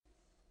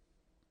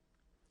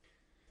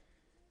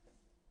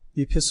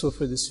The epistle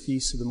for this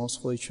feast of the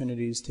Most Holy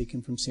Trinity is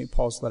taken from St.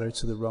 Paul's letter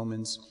to the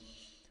Romans.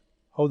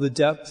 Oh, the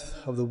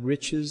depth of the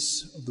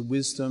riches of the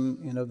wisdom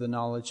and of the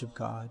knowledge of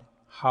God!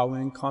 How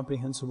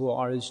incomprehensible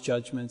are his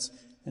judgments,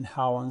 and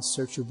how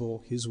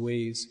unsearchable his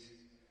ways!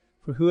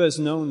 For who has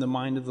known the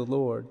mind of the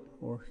Lord,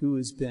 or who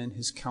has been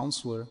his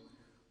counselor,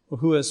 or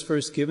who has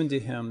first given to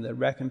him that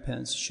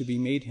recompense should be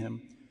made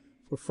him?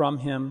 For from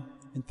him,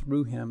 and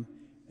through him,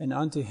 and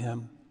unto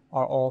him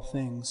are all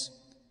things.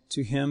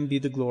 To him be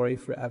the glory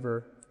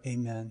forever.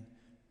 Amen.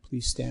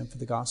 Please stand for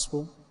the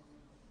gospel.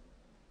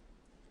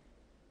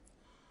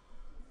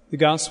 The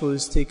gospel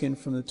is taken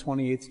from the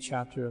 28th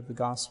chapter of the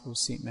Gospel of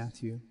St.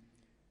 Matthew.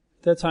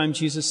 At that time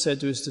Jesus said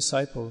to his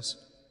disciples,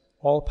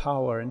 "All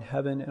power in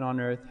heaven and on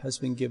earth has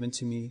been given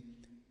to me.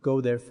 Go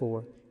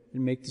therefore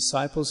and make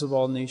disciples of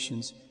all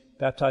nations,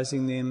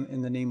 baptizing them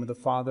in the name of the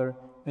Father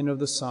and of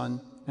the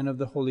Son and of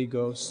the Holy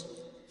Ghost,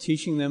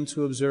 teaching them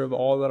to observe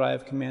all that I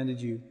have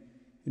commanded you.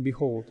 And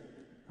behold,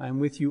 I am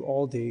with you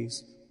all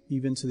days,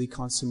 even to the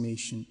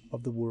consummation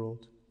of the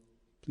world."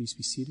 Please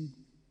be seated.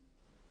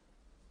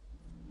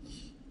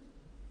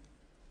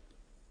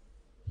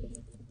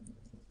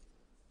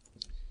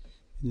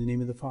 In the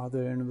name of the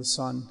Father, and of the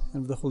Son,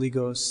 and of the Holy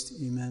Ghost.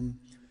 Amen.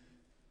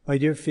 My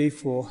dear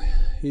faithful,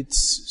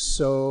 it's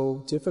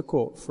so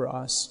difficult for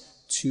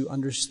us to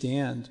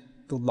understand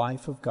the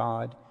life of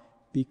God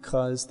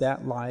because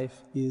that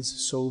life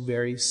is so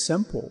very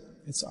simple.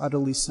 It's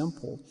utterly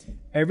simple.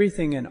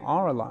 Everything in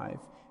our life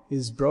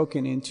is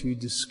broken into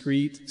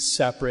discrete,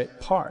 separate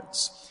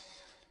parts,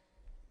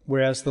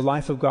 whereas the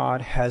life of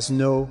God has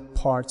no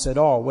parts at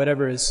all.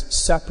 Whatever is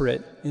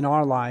separate in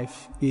our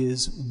life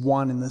is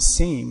one and the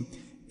same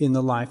in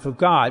the life of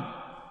God.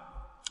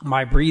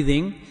 My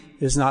breathing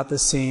is not the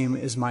same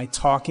as my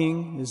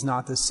talking, is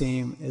not the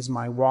same as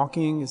my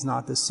walking, is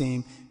not the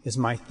same as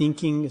my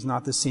thinking, is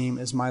not the same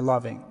as my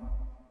loving.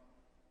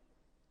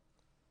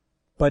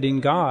 But in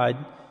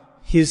God,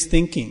 his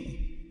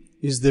thinking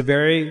is the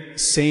very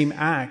same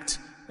act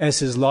as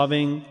his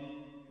loving,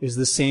 is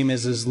the same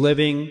as his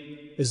living,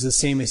 is the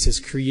same as his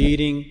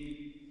creating,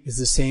 is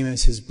the same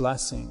as his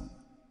blessing.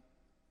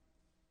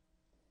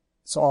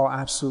 It's all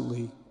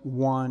absolutely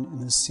one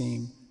and the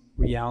same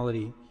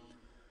reality.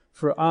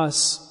 For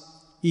us,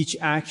 each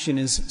action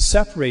is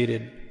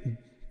separated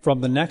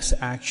from the next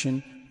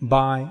action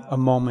by a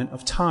moment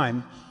of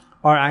time.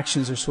 Our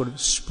actions are sort of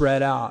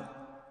spread out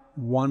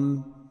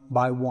one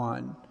by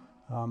one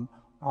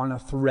on a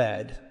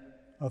thread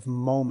of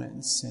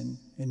moments and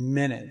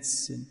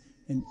minutes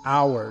and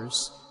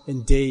hours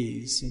and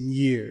days and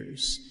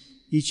years.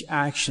 Each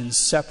action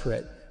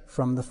separate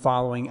from the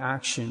following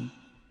action.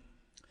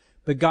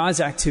 But God's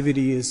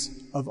activity is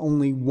of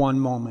only one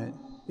moment.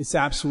 It's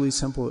absolutely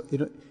simple.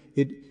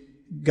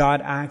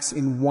 God acts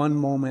in one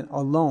moment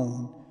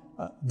alone,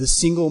 the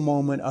single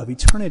moment of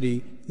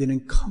eternity that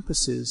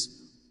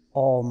encompasses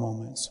all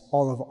moments,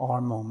 all of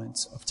our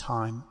moments of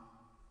time.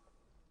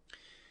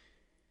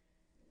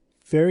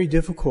 Very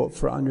difficult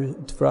for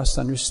us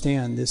to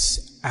understand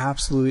this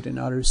absolute and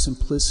utter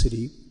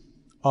simplicity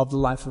of the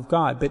life of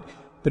God.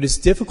 But as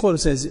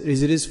difficult as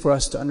it is for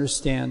us to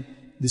understand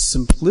the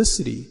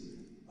simplicity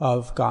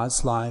of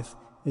God's life,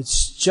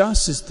 it's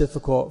just as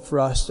difficult for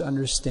us to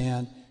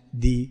understand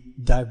the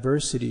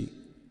diversity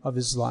of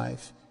his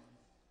life.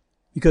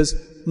 Because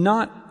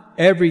not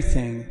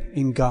everything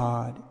in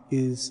God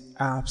is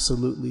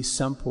absolutely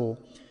simple.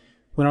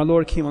 When our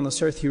Lord came on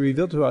this earth, he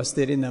revealed to us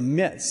that in the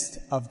midst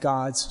of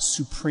God's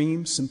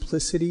supreme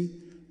simplicity,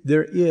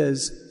 there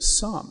is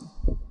some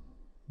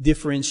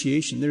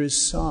differentiation. There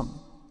is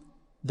some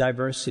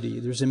diversity.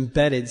 There's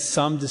embedded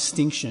some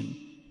distinction.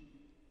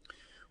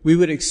 We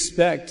would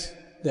expect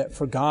that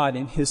for God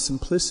in his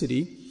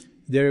simplicity,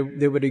 there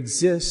would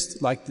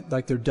exist,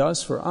 like there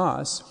does for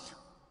us,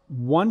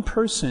 one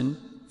person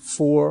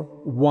for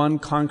one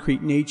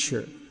concrete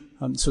nature.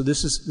 So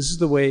this is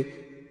the way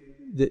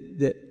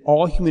that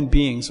all human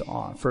beings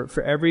are.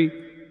 For every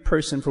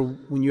person,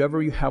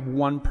 whenever you have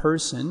one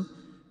person,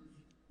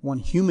 one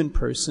human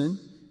person,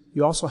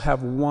 you also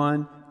have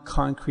one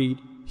concrete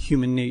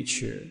human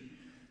nature.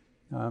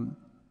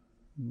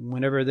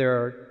 Whenever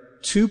there are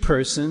two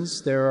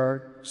persons, there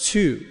are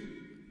two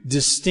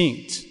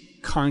distinct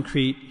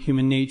concrete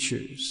human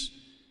natures.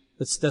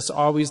 That's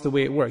always the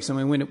way it works.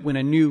 I mean, when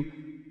a new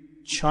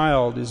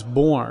child is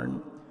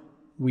born,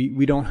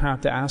 we don't have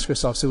to ask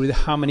ourselves, so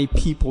how many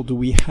people do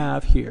we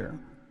have here?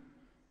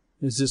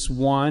 Is this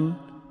 1,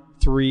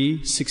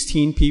 3,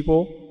 16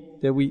 people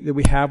that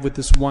we have with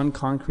this one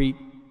concrete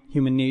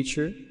human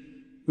nature?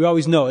 We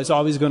always know it's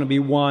always going to be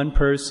one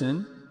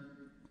person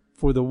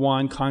for the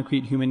one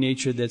concrete human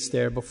nature that's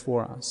there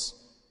before us.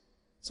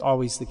 It's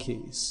always the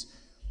case.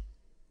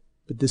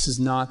 But this is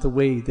not the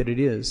way that it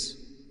is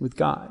with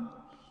God.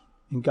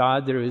 In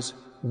God, there is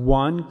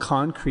one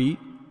concrete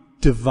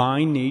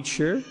divine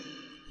nature,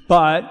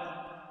 but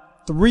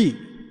three,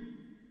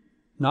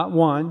 not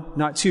one,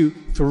 not two,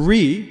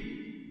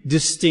 three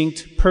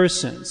distinct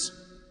persons.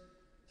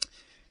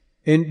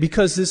 And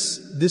because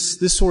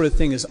this sort of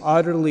thing is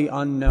utterly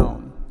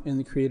unknown in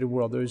the created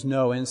world. There is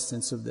no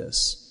instance of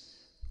this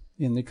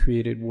in the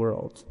created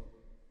world.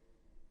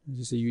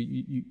 So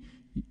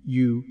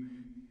you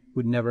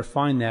would never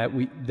find that.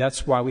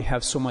 That's why we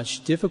have so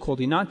much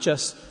difficulty, not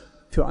just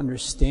to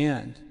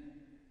understand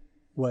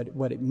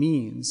what it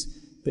means,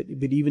 but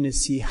even to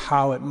see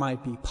how it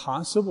might be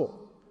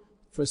possible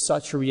for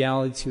such a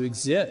reality to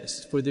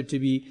exist, for there to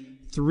be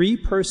three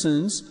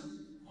persons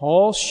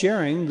all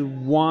sharing the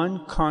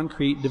one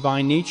concrete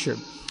divine nature.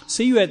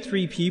 Say you had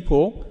three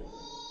people,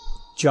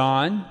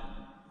 John,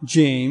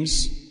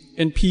 James,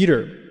 and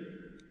Peter.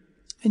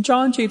 And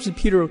John, James, and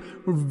Peter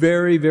were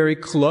very, very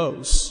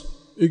close,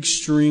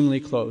 extremely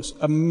close,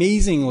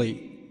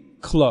 amazingly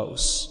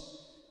close,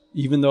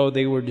 even though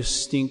they were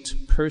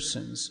distinct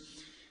persons.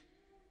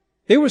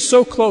 They were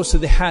so close that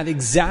they had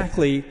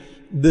exactly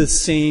the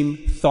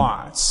same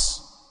thoughts.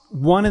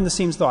 One and the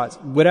same thoughts.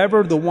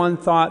 Whatever the one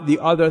thought, the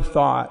other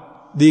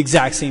thought, the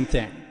exact same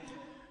thing.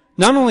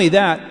 Not only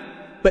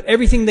that, but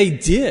everything they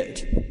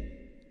did,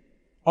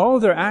 all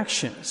of their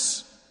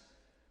actions,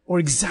 were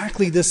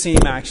exactly the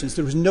same actions.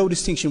 There was no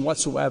distinction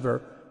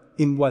whatsoever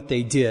in what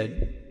they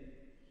did.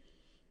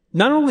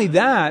 Not only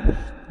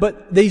that,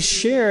 but they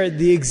shared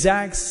the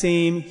exact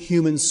same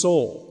human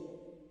soul.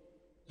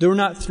 There were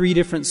not three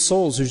different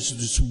souls. There's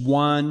just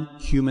one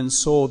human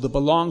soul that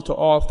belonged to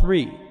all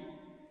three.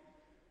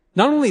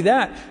 Not only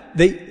that,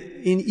 they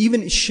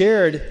even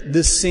shared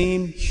the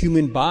same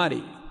human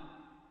body.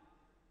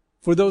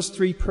 For those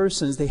three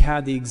persons, they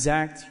had the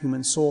exact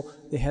human soul.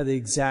 They had the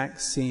exact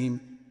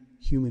same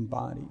human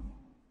body.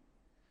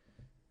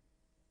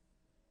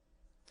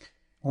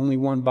 Only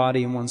one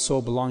body and one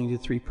soul belonging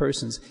to three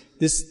persons.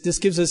 This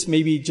gives us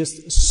maybe just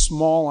a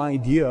small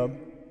idea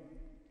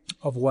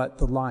of what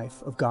the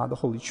life of God, the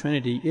Holy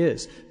Trinity,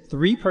 is.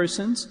 Three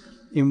persons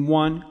in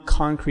one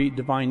concrete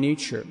divine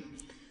nature.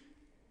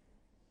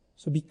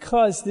 So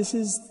because this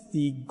is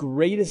the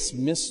greatest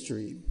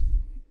mystery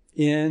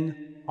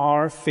in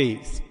our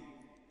faith,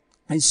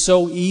 it's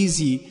so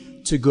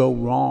easy to go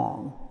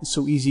wrong. It's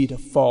so easy to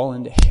fall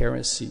into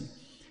heresy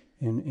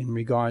in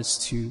regards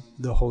to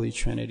the Holy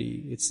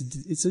Trinity.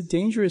 It's a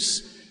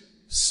dangerous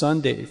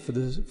Sunday for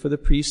the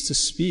priest to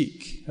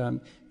speak.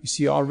 You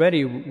see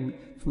already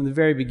from the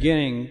very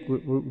beginning,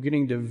 we're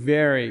getting to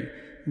very,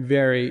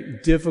 very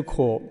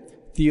difficult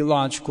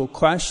theological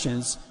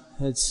questions.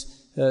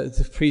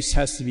 The priest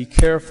has to be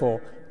careful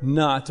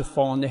not to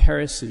fall into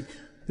heresy.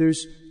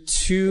 There's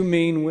two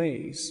main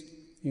ways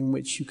in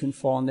which you can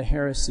fall into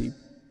heresy.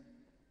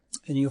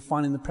 And you'll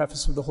find in the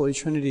preface of the Holy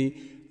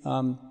Trinity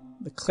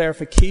the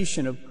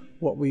clarification of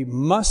what we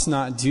must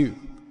not do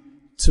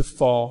to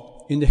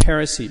fall into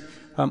heresy.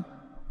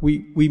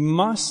 We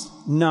must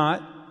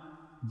not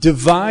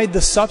divide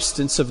the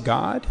substance of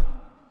God,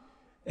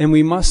 and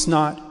we must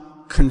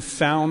not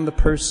confound the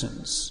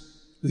persons.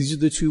 These are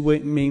the two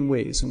main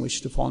ways in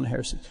which to fall into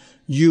heresy.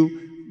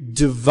 You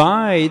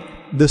divide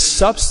the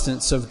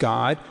substance of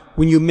God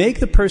when you make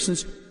the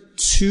persons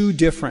too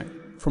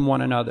different from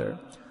one another.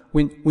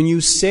 When you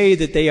say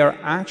that they are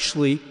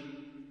actually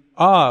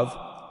of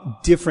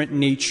different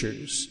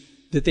natures,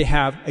 that they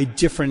have a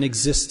different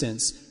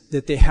existence,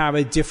 that they have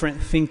a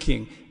different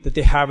thinking, that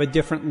they have a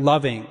different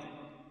loving,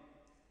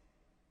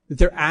 that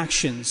their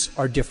actions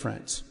are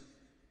different.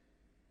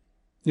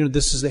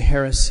 This is the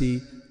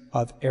heresy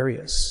of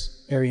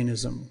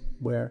Arianism,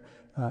 where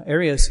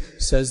Arius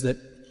says that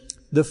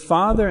the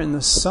Father and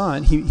the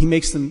Son, he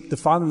makes them, the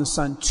Father and the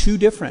Son, two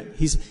different.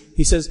 He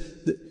says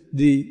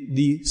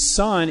the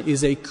Son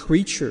is a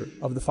creature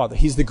of the Father.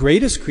 He's the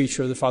greatest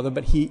creature of the Father,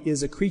 but he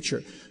is a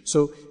creature.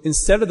 So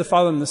instead of the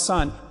Father and the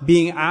Son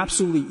being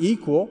absolutely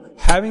equal,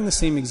 having the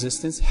same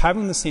existence,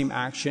 having the same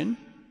action,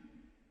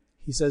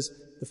 he says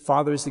the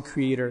Father is the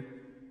creator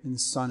and the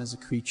Son is a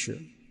creature.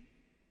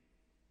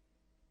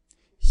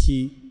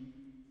 He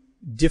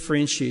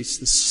differentiates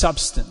the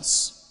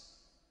substance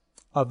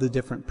of the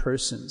different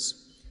persons.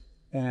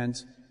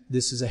 And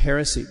this is a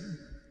heresy.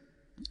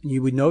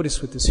 You would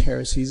notice with this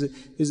heresy,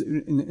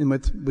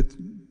 with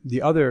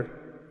the other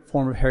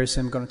form of heresy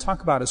I'm going to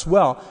talk about as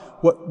well,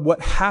 what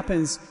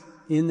happens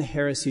in the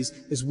heresies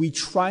is we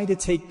try to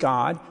take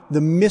God, the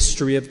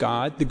mystery of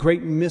God, the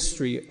great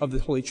mystery of the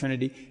Holy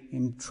Trinity,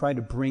 and try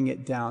to bring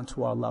it down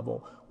to our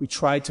level. We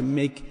try to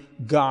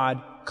make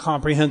God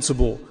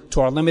comprehensible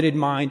to our limited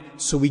mind,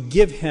 so we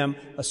give him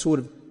a sort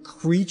of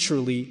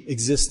creaturely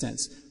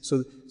existence.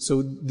 So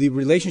the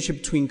relationship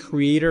between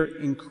creator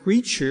and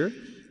creature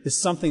is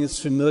something that's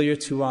familiar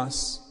to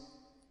us.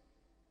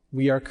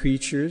 We are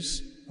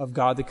creatures of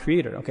God the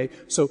Creator. Okay?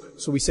 So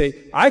we say,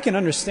 I can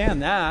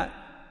understand that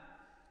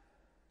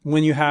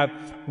when you have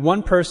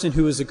one person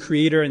who is a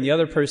creator and the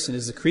other person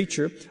is a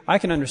creature. I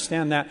can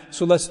understand that.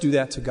 So let's do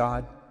that to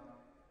God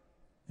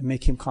and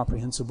make him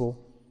comprehensible.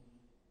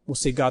 We'll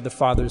say God the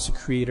Father is a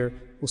creator.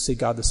 We'll say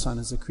God the Son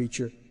is a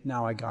creature.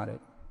 Now I got it.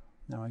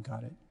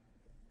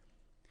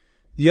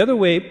 The other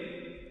way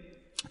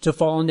to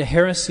fall into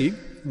heresy,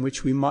 in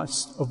which we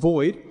must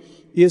avoid,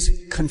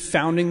 is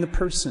confounding the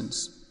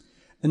persons.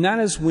 And that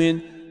is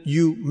when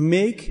you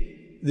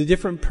make the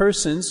different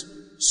persons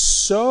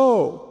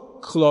so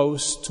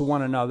close to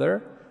one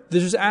another that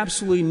there's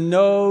absolutely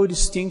no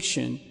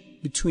distinction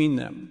between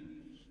them.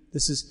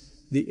 This is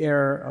the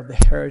error of the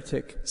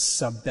heretic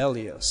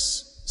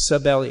Sabellius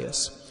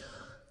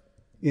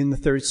in the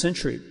 3rd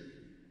century.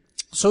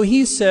 So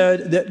he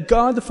said that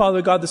God the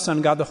Father, God the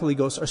Son, God the Holy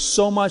Ghost are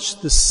so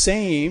much the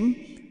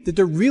same that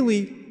they're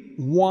really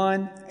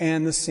one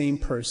and the same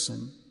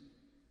person.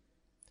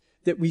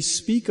 That we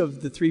speak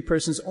of the three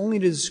persons only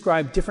to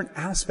describe different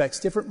aspects,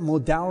 different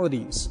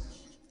modalities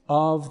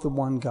of the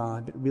one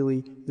God, but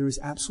really there is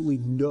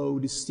absolutely no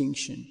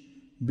distinction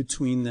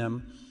between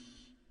them.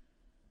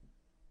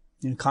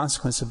 And a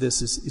consequence of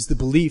this is the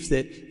belief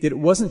that it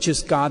wasn't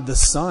just God the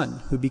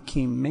Son who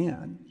became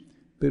man,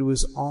 but it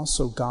was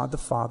also God the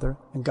Father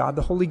and God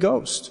the Holy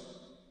Ghost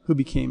who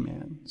became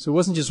man. So it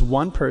wasn't just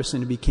one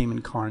person who became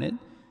incarnate,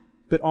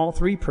 but all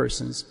three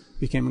persons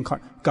became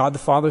incarnate. God the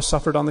Father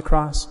suffered on the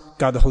cross.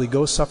 God the Holy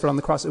Ghost suffered on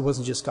the cross. It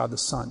wasn't just God the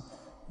Son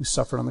who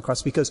suffered on the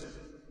cross, because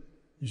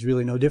there's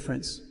really no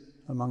difference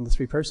among the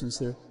three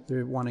persons.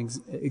 They're one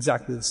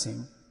exactly the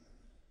same.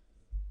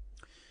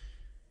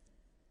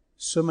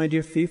 So, my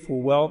dear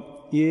faithful,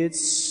 well,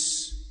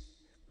 it's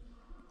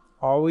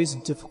always a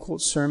difficult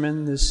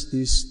sermon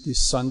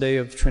this Sunday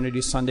of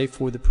Trinity Sunday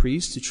for the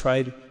priest to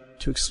try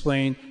to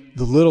explain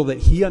the little that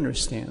he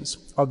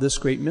understands of this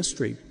great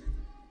mystery.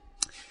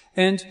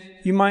 And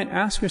you might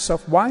ask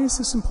yourself, why is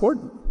this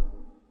important?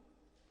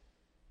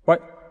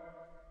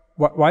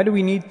 Why do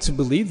we need to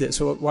believe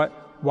this? Or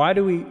why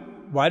do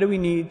we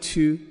need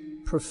to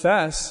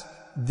profess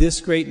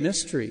this great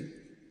mystery?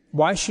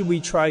 Why should we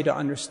try to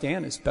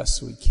understand as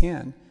best we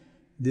can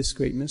this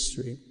great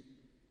mystery?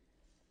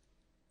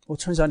 Well, it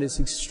turns out it's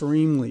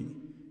extremely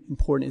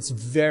important. It's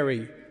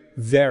very,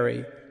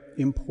 very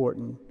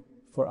important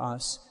for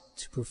us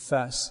to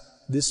profess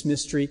this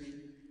mystery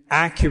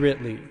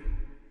accurately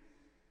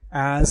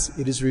as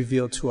it is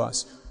revealed to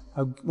us.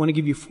 I want to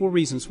give you 4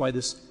 reasons why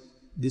this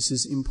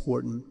is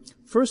important.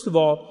 First of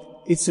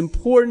all, it's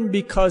important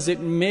because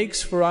it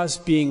makes for us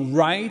being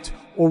right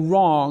or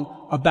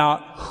wrong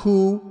about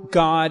who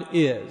God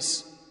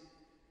is.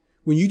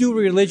 When you do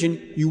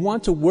religion, you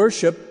want to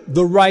worship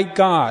the right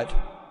God,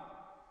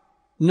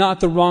 not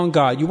the wrong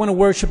God. You want to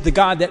worship the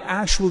God that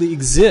actually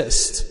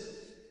exists,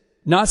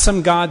 not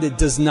some God that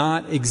does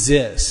not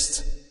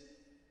exist.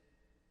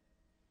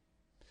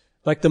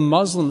 Like the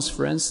Muslims,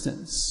 for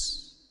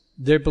instance,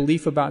 their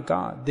belief about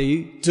God.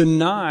 They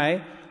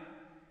deny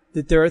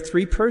that there are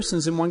 3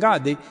 persons in one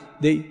God.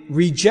 They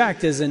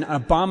reject as an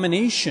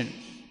abomination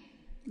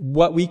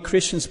what we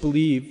Christians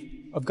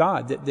believe of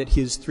God, that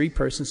He is 3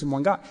 persons in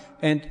one God.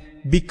 And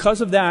because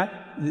of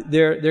that,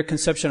 their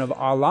conception of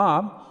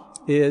Allah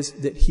is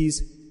that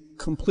He's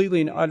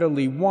completely and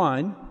utterly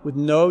one with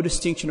no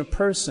distinction of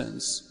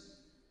persons.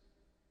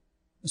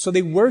 So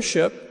they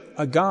worship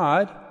a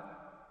God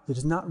that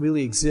does not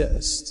really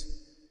exist.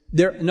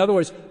 In other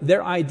words,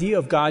 their idea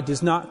of God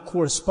does not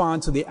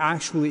correspond to the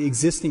actually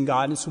existing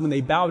God. And so when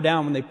they bow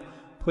down, when they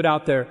put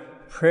out their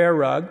prayer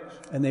rug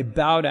and they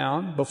bow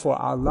down before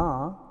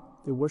Allah,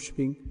 they're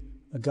worshiping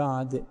a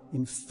God that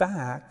in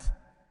fact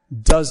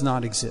does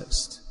not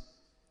exist.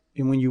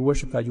 And when you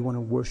worship God, you want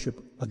to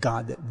worship a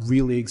God that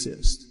really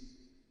exists,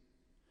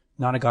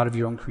 not a God of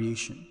your own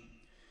creation.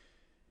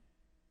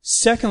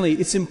 Secondly,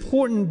 it's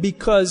important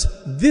because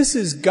this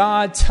is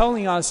God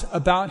telling us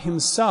about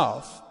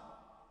Himself.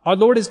 Our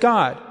Lord is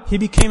God. He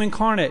became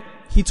incarnate.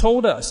 He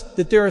told us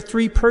that there are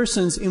 3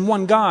 persons in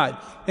one God.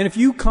 And if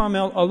you come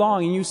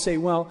along and you say,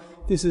 well,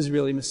 this is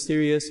really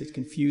mysterious, it's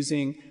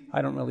confusing,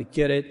 I don't really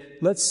get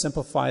it, let's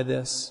simplify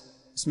this.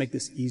 Let's make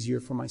this easier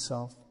for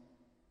myself.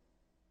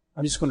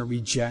 I'm just going to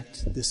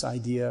reject this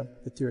idea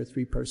that there are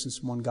 3 persons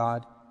in one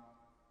God.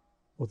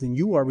 Well, then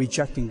you are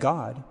rejecting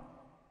God.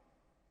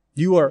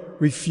 You are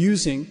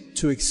refusing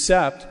to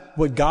accept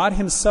what God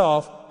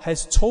Himself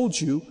has told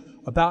you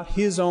about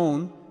His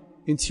own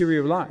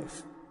interior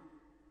life.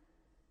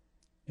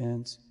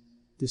 And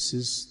this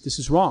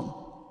is wrong.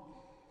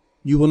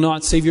 You will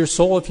not save your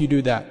soul if you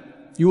do that.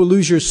 You will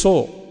lose your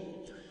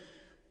soul.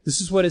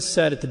 This is what is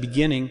said at the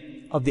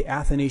beginning of the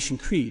Athanasian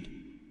Creed.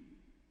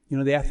 You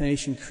know, the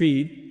Athanasian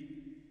Creed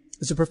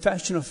is a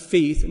profession of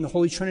faith in the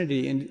Holy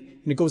Trinity, and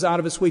it goes out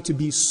of its way to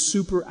be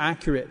super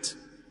accurate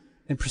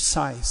and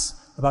precise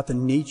about the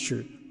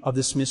nature of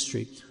this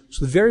mystery.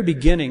 So the very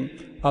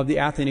beginning of the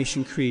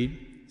Athanasian Creed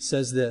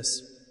says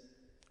this: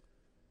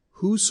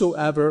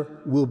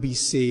 whosoever will be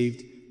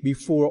saved,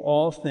 before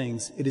all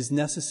things it is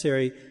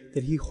necessary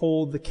that he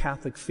hold the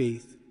Catholic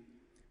faith,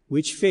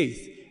 which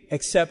faith,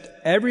 except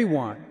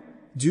everyone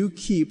do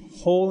keep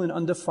whole and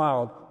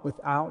undefiled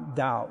without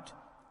doubt,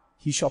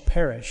 he shall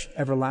perish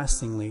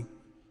everlastingly.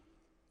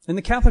 And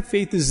the Catholic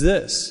faith is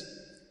this,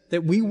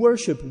 that we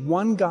worship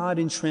one God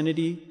in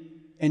Trinity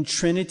and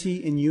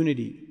Trinity in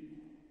unity,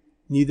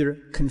 neither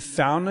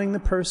confounding the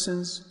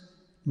persons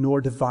nor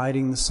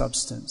dividing the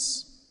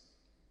substance.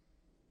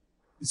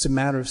 It's a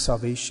matter of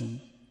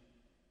salvation.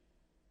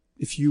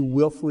 If you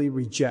willfully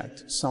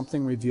reject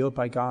something revealed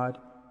by God,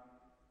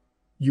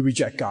 you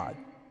reject God.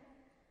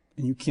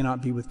 and you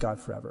cannot be with God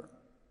forever.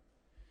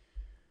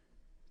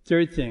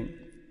 Third thing,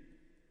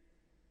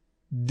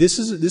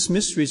 this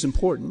mystery is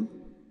important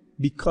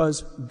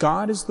because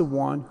God is the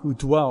one who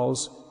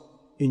dwells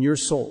in your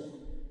soul.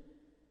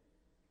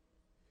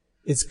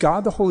 It's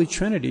God, the Holy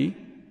Trinity,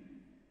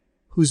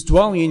 who's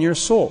dwelling in your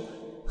soul,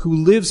 who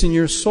lives in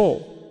your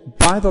soul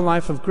by the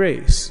life of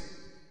grace.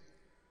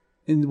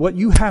 And what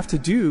you have to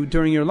do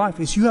during your life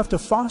is you have to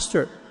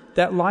foster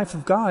that life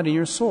of God in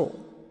your soul.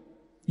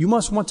 You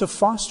must want to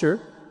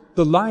foster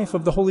the life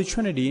of the Holy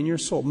Trinity in your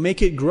soul.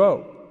 Make it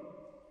grow.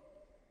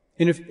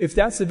 And if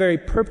that's the very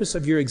purpose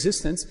of your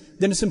existence,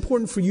 then it's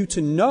important for you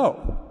to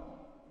know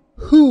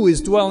who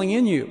is dwelling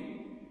in you.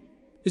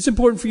 It's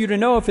important for you to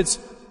know if it's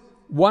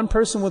one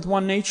person with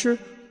one nature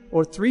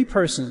or three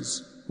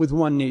persons with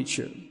one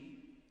nature.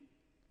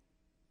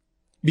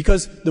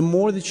 Because the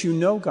more that you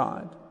know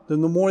God,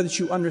 then the more that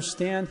you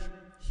understand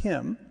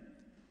Him,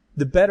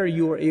 the better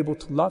you are able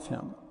to love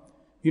Him.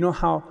 You know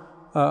how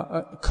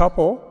a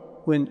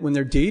couple, when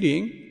they're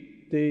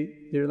dating,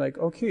 they're like,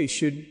 okay,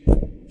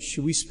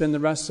 should we spend the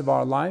rest of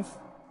our life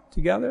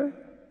together?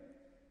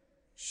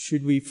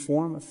 Should we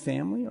form a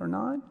family or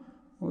not?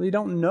 Well, they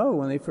don't know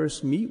when they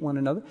first meet one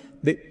another.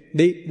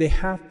 They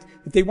have,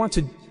 if they want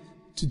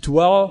to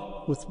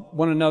dwell with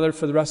one another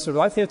for the rest of their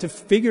life, they have to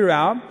figure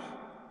out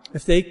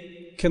if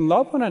they can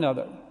love one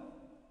another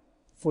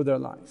for their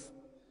life.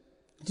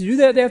 To do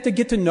that, they have to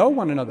get to know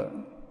one another.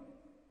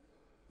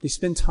 They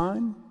spend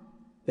time.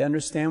 They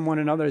understand one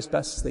another as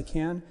best as they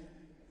can.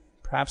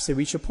 Perhaps they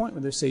reach a point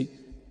where they say,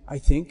 I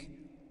think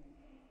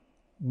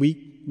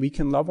we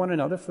can love one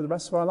another for the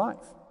rest of our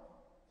life.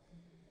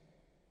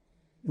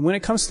 And when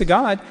it comes to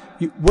God,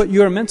 what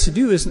you are meant to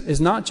do is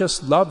not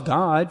just love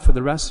God for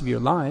the rest of your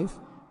life,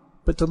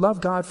 but to love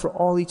God for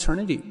all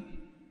eternity.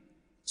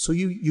 So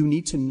you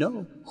need to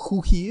know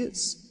who He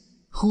is,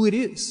 who it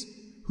is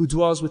who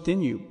dwells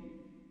within you.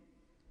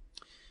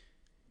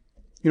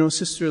 You know,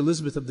 Sister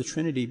Elizabeth of the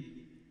Trinity,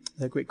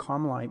 that great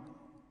Carmelite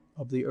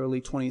of the early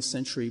 20th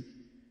century,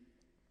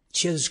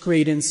 she has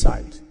great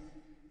insight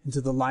into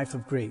the life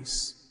of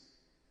grace.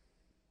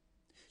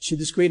 She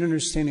had this great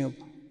understanding of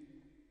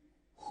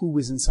who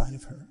was inside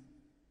of her,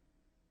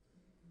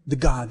 the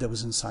God that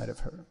was inside of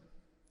her.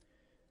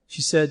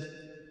 She said,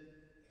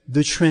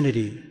 the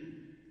Trinity,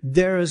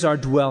 there is our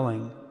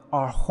dwelling,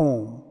 our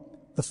home,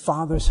 the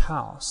Father's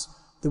house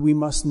that we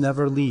must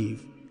never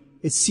leave.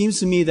 It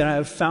seems to me that I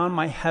have found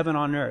my heaven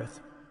on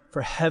earth,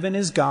 for heaven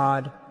is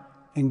God,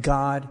 and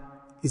God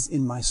is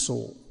in my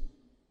soul.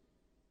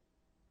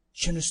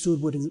 She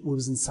understood what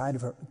was inside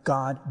of her,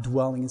 God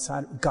dwelling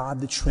inside of her, God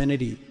the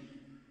Trinity.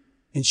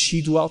 And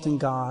she dwelt in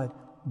God,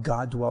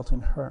 God dwelt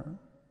in her.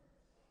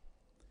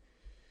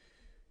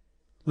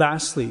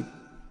 Lastly,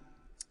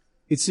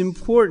 it's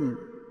important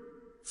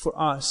for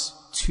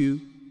us to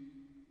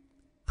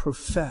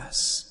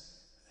profess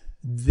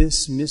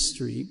this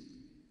mystery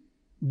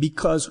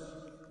because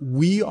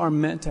we are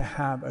meant to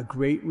have a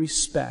great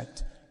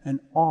respect and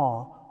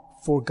awe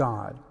for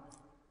God.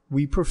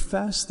 We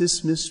profess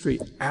this mystery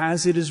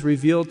as it is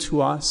revealed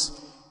to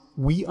us.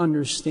 We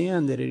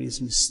understand that it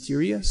is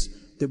mysterious,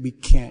 that we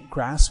can't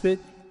grasp it,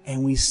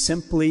 and we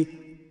simply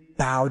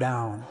bow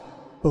down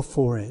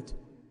before it.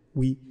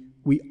 We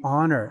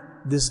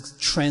honor this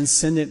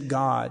transcendent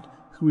God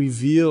who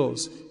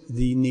reveals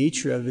the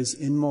nature of His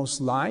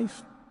inmost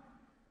life,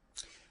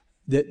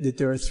 that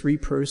there are three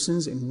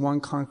persons in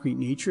one concrete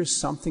nature,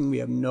 something we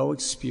have no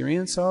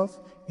experience of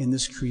in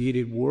this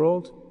created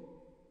world.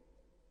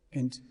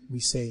 And we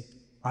say,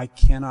 I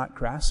cannot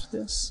grasp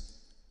this.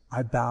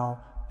 I bow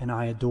and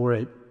I adore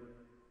it.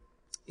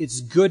 It's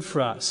good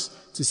for us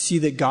to see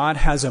that God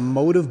has a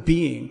mode of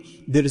being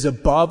that is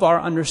above our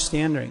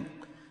understanding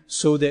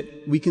so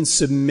that we can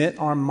submit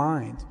our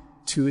mind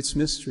to its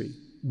mystery.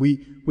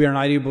 We are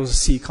not able to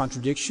see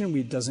contradiction.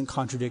 It doesn't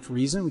contradict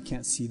reason. We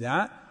can't see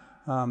that.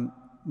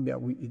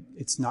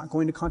 It's not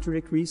going to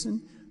contradict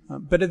reason.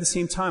 But at the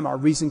same time, our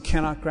reason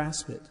cannot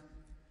grasp it.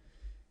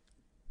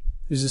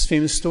 There's this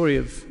famous story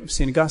of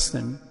St.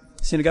 Augustine.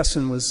 St.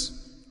 Augustine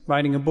was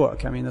writing a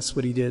book. I mean, that's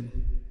what he did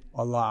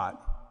a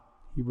lot.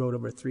 He wrote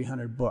over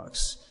 300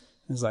 books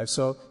in his life.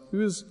 So he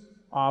was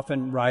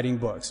often writing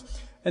books.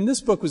 And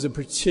this book was a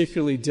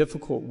particularly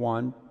difficult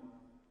one.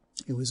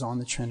 It was on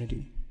the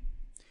Trinity.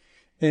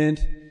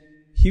 And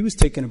he was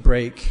taking a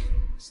break.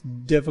 It's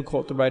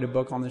difficult to write a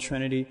book on the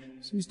Trinity.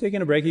 So he was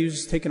taking a break. He was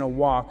just taking a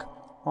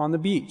walk on the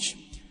beach.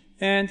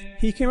 And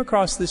he came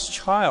across this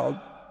child.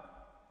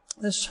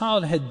 This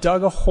child had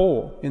dug a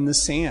hole in the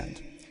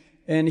sand.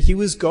 And he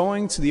was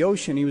going to the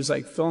ocean. He was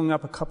like filling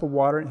up a cup of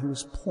water and he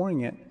was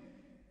pouring it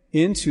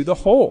into the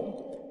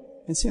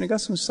hole. And St.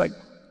 Augustine was like,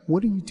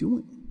 what are you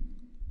doing?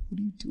 What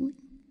are you doing?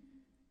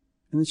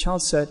 And the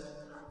child said,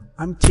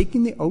 I'm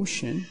taking the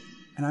ocean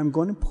and I'm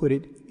going to put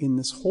it in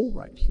this hole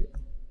right here.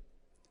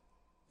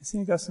 And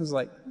St. Augustine was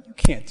like, you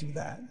can't do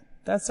that.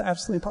 That's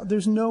absolutely impossible.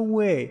 There's no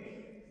way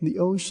the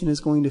ocean is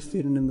going to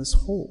fit in this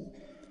hole.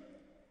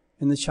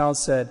 And the child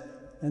said,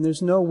 and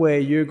there's no way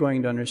you're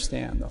going to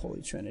understand the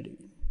Holy Trinity.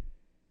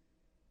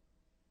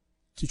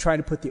 to try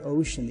to put the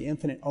ocean, the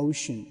infinite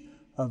ocean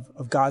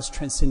of God's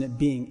transcendent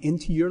being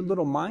into your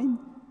little mind,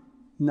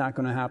 not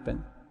going to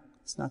happen.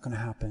 It's not going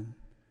to happen.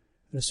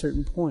 At a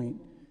certain point,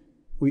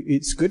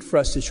 it's good for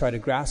us to try to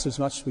grasp as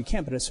much as we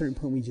can, but at a certain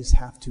point we just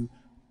have to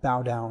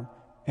bow down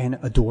and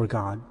adore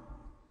God.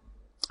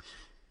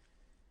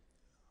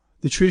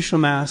 The traditional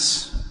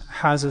Mass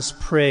has us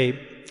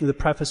pray the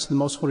preface to the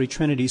Most Holy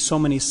Trinity so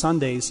many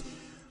Sundays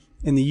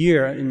in the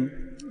year, and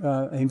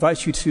I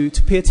invite you to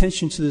pay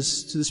attention to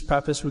this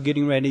preface. We're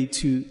getting ready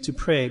to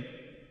pray.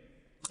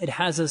 It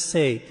has us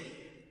say,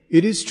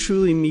 "It is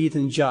truly meet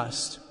and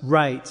just,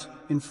 right,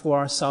 and for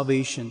our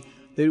salvation,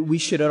 that we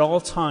should at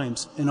all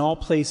times, in all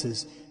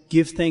places,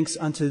 give thanks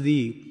unto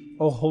Thee,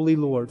 O Holy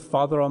Lord,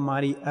 Father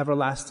Almighty,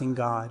 everlasting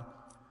God,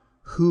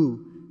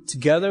 who,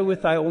 together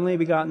with Thy only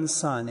begotten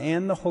Son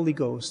and the Holy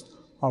Ghost,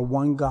 are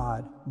one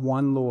God,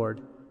 one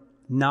Lord,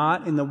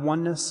 not in the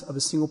oneness of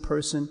a single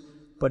person,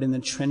 but in the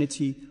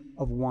Trinity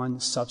of one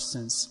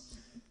substance."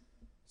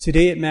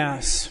 Today at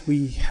Mass,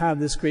 we have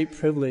this great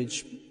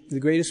privilege, the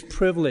greatest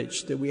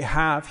privilege that we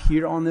have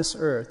here on this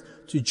earth,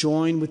 to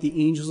join with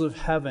the angels of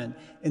heaven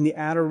in the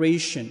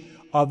adoration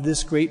of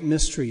this great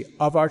mystery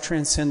of our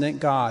transcendent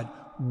God,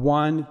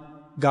 one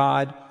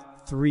God,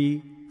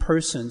 three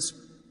persons.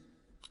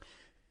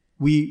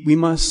 We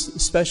must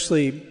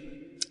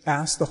especially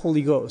ask the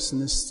Holy Ghost in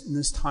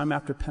this time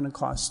after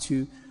Pentecost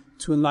to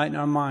enlighten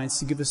our minds,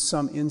 to give us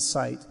some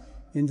insight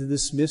into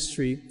this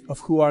mystery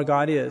of who our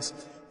God is,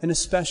 and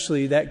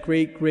especially that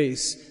great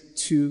grace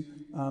to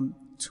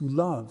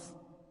love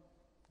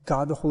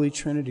God the Holy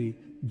Trinity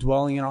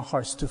dwelling in our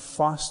hearts, to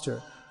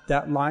foster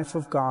that life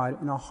of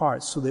God in our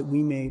hearts so that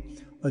we may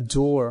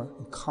adore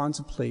and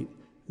contemplate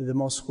the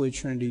Most Holy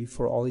Trinity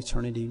for all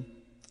eternity.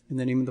 In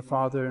the name of the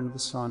Father, and of the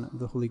Son, and of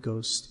the Holy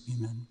Ghost.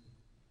 Amen.